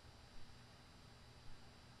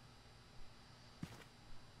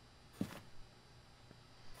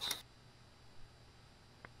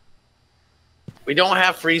 We don't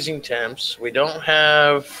have freezing temps. We don't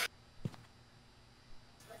have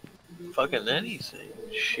fucking anything.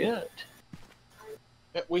 Shit.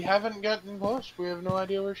 We haven't gotten close. We have no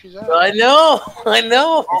idea where she's at. I know. I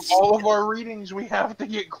know. All of our readings we have to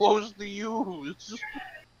get close to use.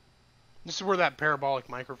 This is where that parabolic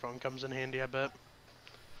microphone comes in handy, I bet.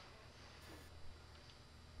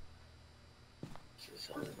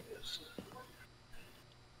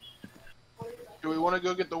 Do we want to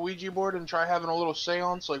go get the Ouija board and try having a little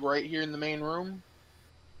seance, like right here in the main room?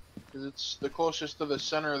 Because it's the closest to the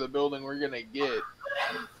center of the building we're going to get.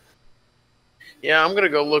 Yeah, I'm going to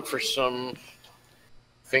go look for some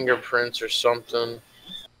fingerprints or something.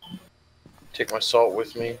 Take my salt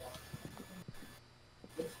with me.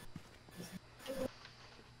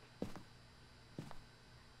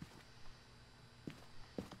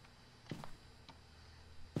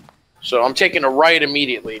 So I'm taking a right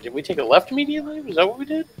immediately. Did we take a left immediately? Was that what we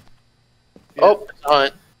did? Yeah. Oh, it's a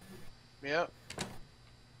hunt. Yep.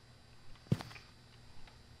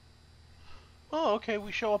 Oh, okay,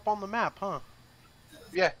 we show up on the map, huh?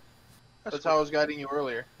 Yeah. That's how I was guiding you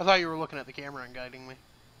earlier. I thought you were looking at the camera and guiding me.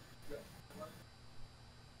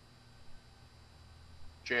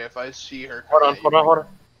 Jay, if I see her... Hold on.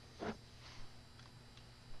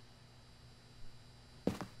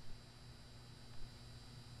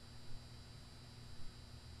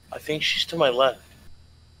 I think she's to my left.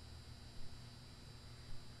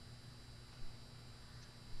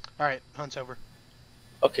 Alright, hunt's over.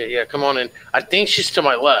 Okay, yeah, come on in. I think she's to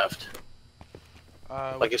my left.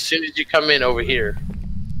 Like, as soon as you come in over here.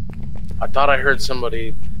 I thought I heard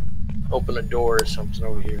somebody open a door or something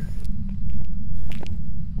over here.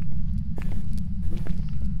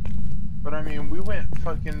 But I mean, we went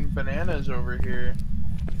fucking bananas over here.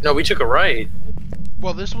 No, we took a right.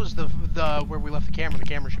 Well, this was the where we left the camera. The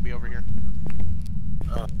camera should be over here.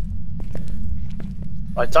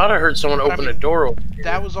 I thought I heard someone But, open a door over here.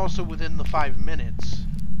 That was also within the 5 minutes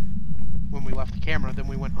when we left the camera. Then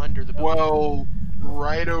we went under the building. Well,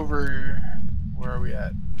 right over... Where are we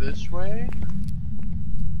at? This way?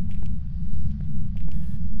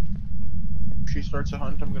 If she starts a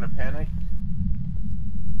hunt, I'm gonna panic.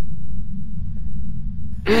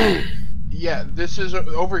 Yeah, this is...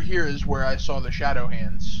 Over here is where I saw the shadow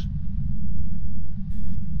hands.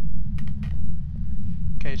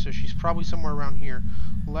 Okay, so she's probably somewhere around here.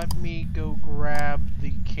 Let me go grab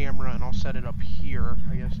the camera and I'll set it up here,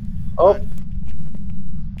 I guess. Oh.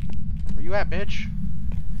 Where you at, bitch?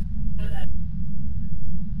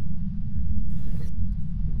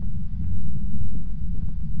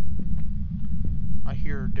 I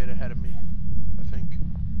hear her dead ahead of me, I think.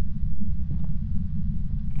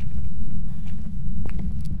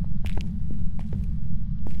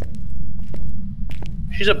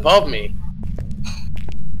 She's above me.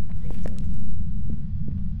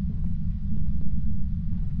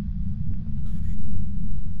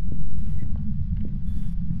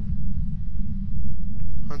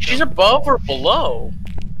 She's above or below?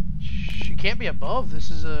 She can't be above. This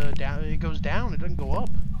is a down. It goes down. It doesn't go up.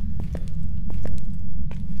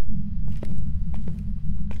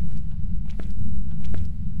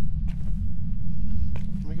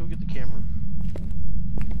 Let me go get the camera.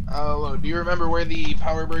 Hello, do you remember where the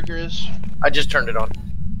power breaker is? I just turned it on.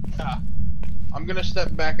 Ah. I'm gonna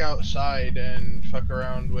step back outside and fuck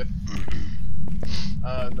around with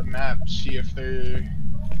the map, see if there...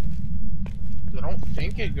 I don't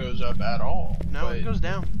think it goes up at all. No, it goes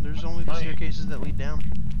down. There's only the staircases that lead down.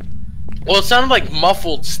 Well, it sounded like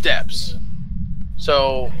muffled steps.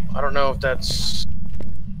 So, I don't know if that's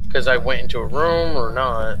because I went into a room or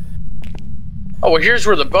not. Oh, well, here's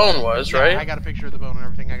where the bone was, right? I got a picture of the bone and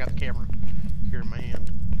everything. I got the camera here in my hand.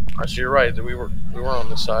 Oh, so you're right. We were on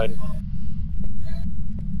the side.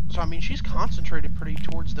 So, I mean, she's concentrated pretty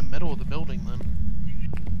towards the middle of the building, then.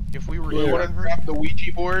 If we were You want to grab the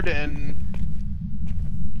Ouija board and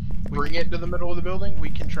bring it to the middle of the building? We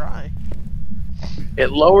can try.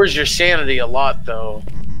 It lowers your sanity a lot, though.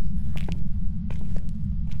 Mm-hmm.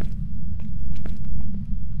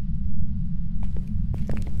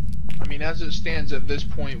 I mean, as it stands at this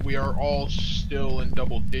point, we are all still in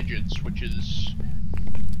double digits, which is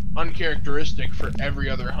uncharacteristic for every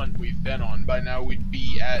other hunt we've been on. By now, we'd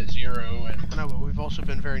be at 0, and... I know, but we've also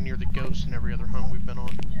been very near the ghost in every other hunt we've been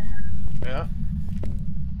on. Yeah.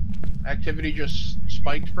 Activity just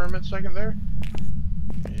spiked for a second there.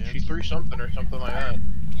 Yeah, She threw something or something like that.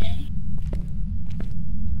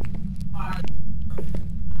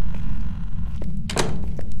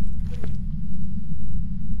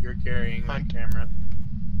 You're carrying my camera.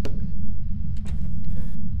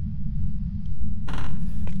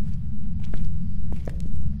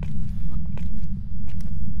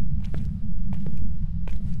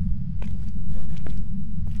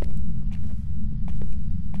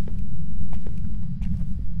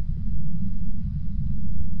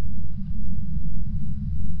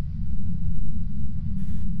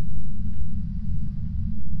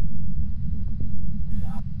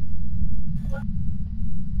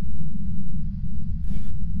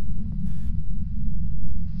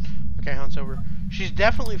 Okay, Hunt's over. She's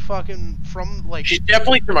definitely fucking from, like... She's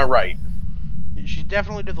definitely to my right. She's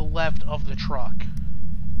definitely to the left of the truck.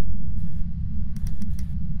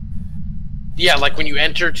 Yeah, like when you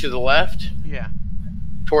enter to the left? Yeah.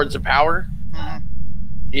 Towards the power? Mm-hmm.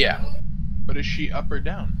 Yeah. But is she up or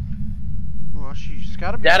down? Well, she's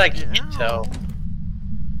gotta be... That I can't tell.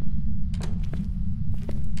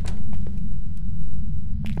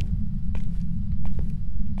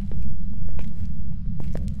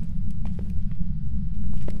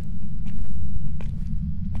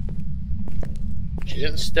 She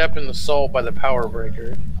didn't step in the salt by the power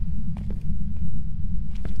breaker.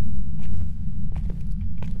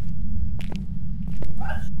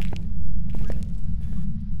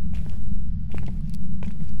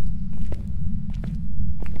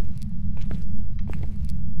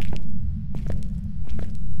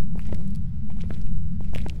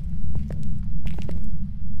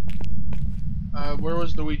 Where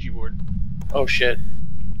was the Ouija board? Oh shit.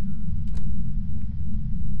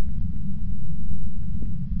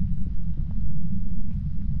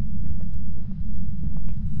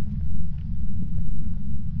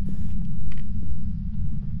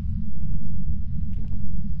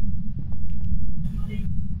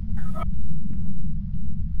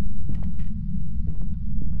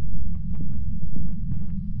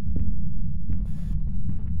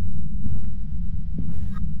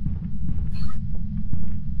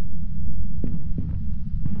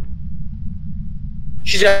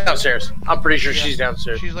 She's downstairs. I'm pretty sure Yeah. she's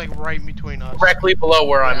downstairs. She's like right in between us. Directly below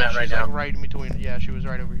where I'm at right she's now. like right in between. Yeah, she was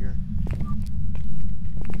right over here.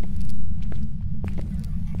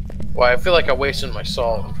 Well, I feel like I wasted my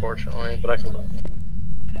salt, unfortunately, but I can.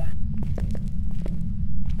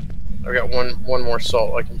 I got one more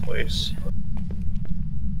salt I can place.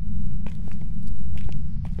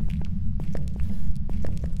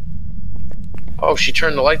 Oh, she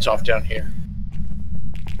turned the lights off down here.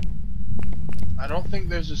 I don't think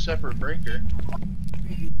there's a separate breaker.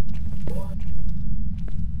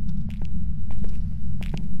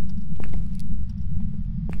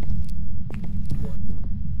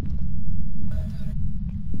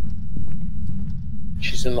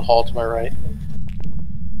 She's in the hall to my right.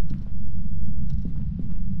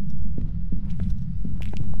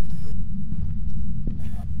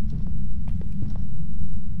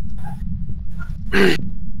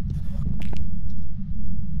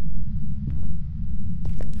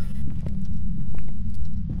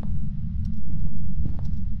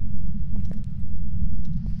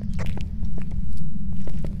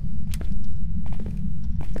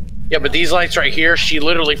 Yeah, but these lights right here, she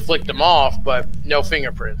literally flicked them off, but no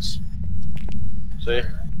fingerprints. See?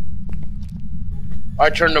 I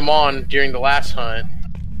turned them on during the last hunt.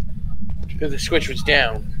 The switch was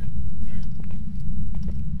down.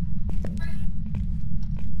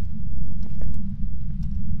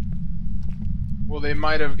 Well, they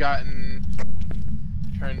might have gotten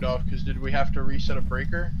turned off, because did we have to reset a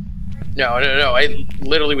breaker? No. It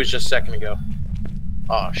literally was just a second ago.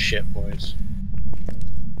 Oh, shit, boys.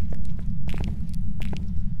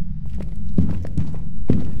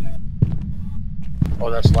 Oh,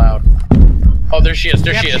 that's loud. Oh, there she is.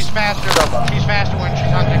 There she is. She's faster. She's faster when she's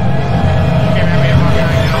hunting. She came at me and walking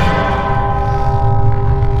right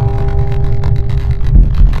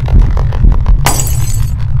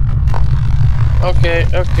now. Okay,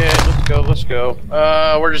 let's go.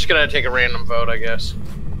 We're just gonna take a random vote, I guess.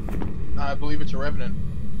 I believe it's a revenant.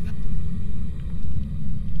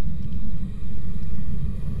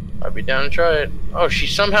 I'd be down to try it. Oh, she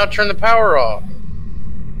somehow turned the power off.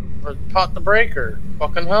 Or popped the breaker.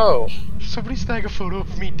 Fucking hoe. Somebody snag a photo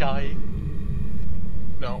of me dying.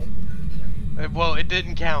 No. Well, it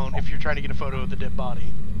didn't count if you're trying to get a photo of the dead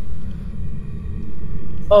body.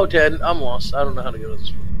 Oh, dead. I'm lost. I don't know how to go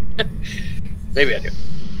this way. Maybe I do.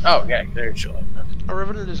 Oh, yeah, there's she. A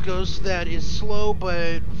revenant is a ghost that is slow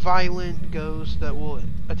but violent ghost that will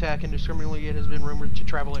attack indiscriminately. It has been rumored to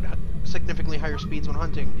travel at significantly higher speeds when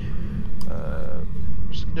hunting.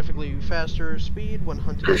 Significantly faster speed when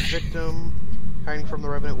hunting a victim. Hiding from the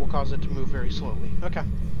revenant will cause it to move very slowly. Okay.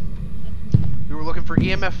 We were looking for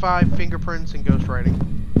EMF 5, fingerprints, and ghost writing.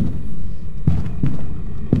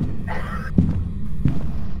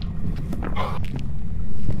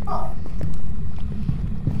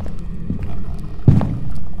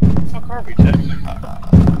 Fuck are we, Ted?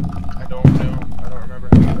 I don't know. I don't remember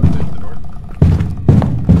how to open the door.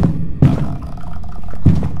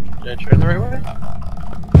 Did I turn the right way?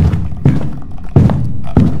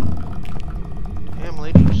 Damn,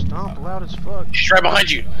 lady, you stomp loud as fuck. She's right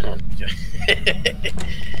behind you.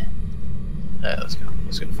 Let's go.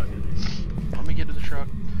 Let's go fucking. Let me get to the truck.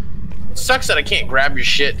 It sucks that I can't grab your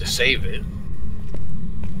shit to save it.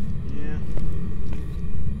 Yeah.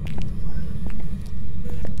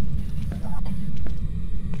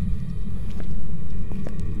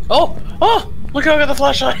 Oh! Oh! Look how I got the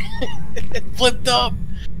flashlight! It flipped up!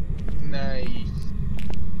 Nice.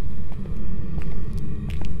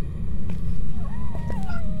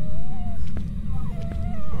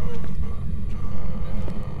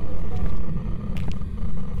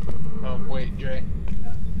 Oh, wait, Jay.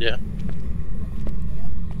 Yeah.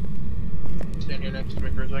 Stand here next to me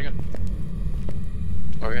for a second.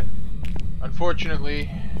 Okay. Unfortunately,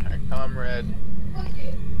 our comrade,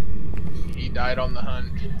 he died on the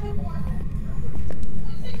hunt.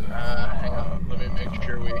 Hang on, let me make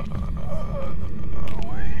sure we... Wait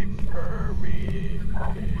for me.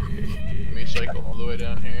 Let me cycle all the way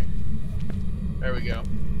down here. There we go.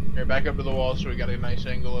 Here, back up to the wall so we got a nice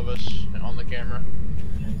angle of us on the camera.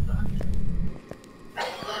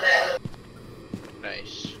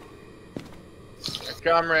 Nice. Our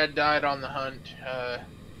comrade died on the hunt.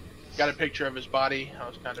 Got a picture of his body. That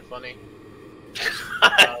was kind of funny.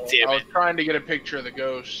 Damn I was it. trying to get a picture of the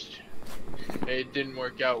ghost. It didn't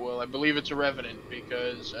work out well. I believe it's a revenant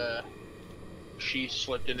because she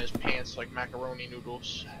slipped in his pants like macaroni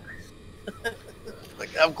noodles. Like,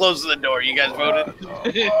 I'm closing the door. You guys voted? How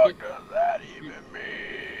does that even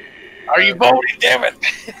mean? Are you voting? Damn it!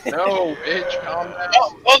 No, bitch, calm down.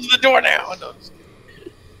 Oh, close the door now.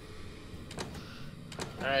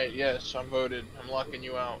 Alright, yes, I'm voted. I'm locking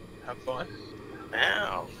you out. Have fun.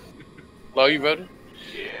 Ow. Lo, you voted?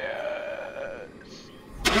 Yeah.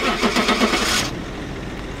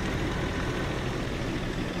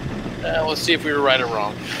 Let's see if we were right or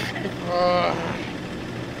wrong.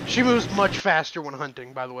 She moves much faster when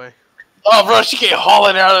hunting, by the way. Oh, bro, she came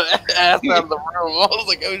hauling out of ass out of the room. I was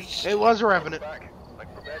like, oh shit. It was a revenant.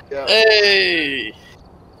 Hey.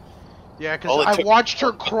 Yeah, because I watched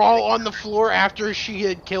her crawl on the floor after she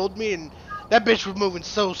had killed me, and that bitch was moving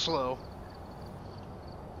so slow.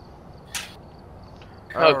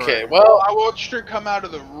 Okay, Alright. well, I watched her come out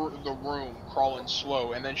of the room crawling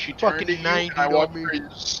slow, and then she turned Fucking to you, 90 and I watched on me. her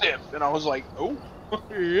sip, and I was like, oh.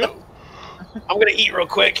 Yep. I'm gonna eat real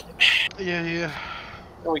quick. Yeah, yeah.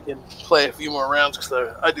 And we can play a few more rounds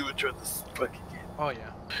because I do enjoy this fucking game. Oh,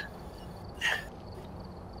 yeah.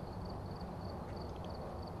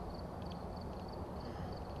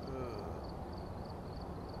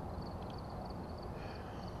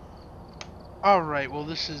 Alright, well,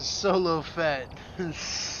 this is Solo Fett.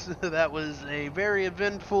 That was a very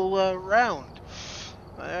eventful round.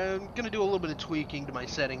 I'm gonna do a little bit of tweaking to my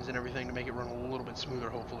settings and everything to make it run a little bit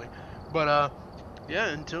smoother, hopefully. But, yeah,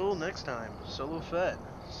 until next time, Solo Fett,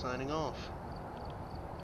 signing off.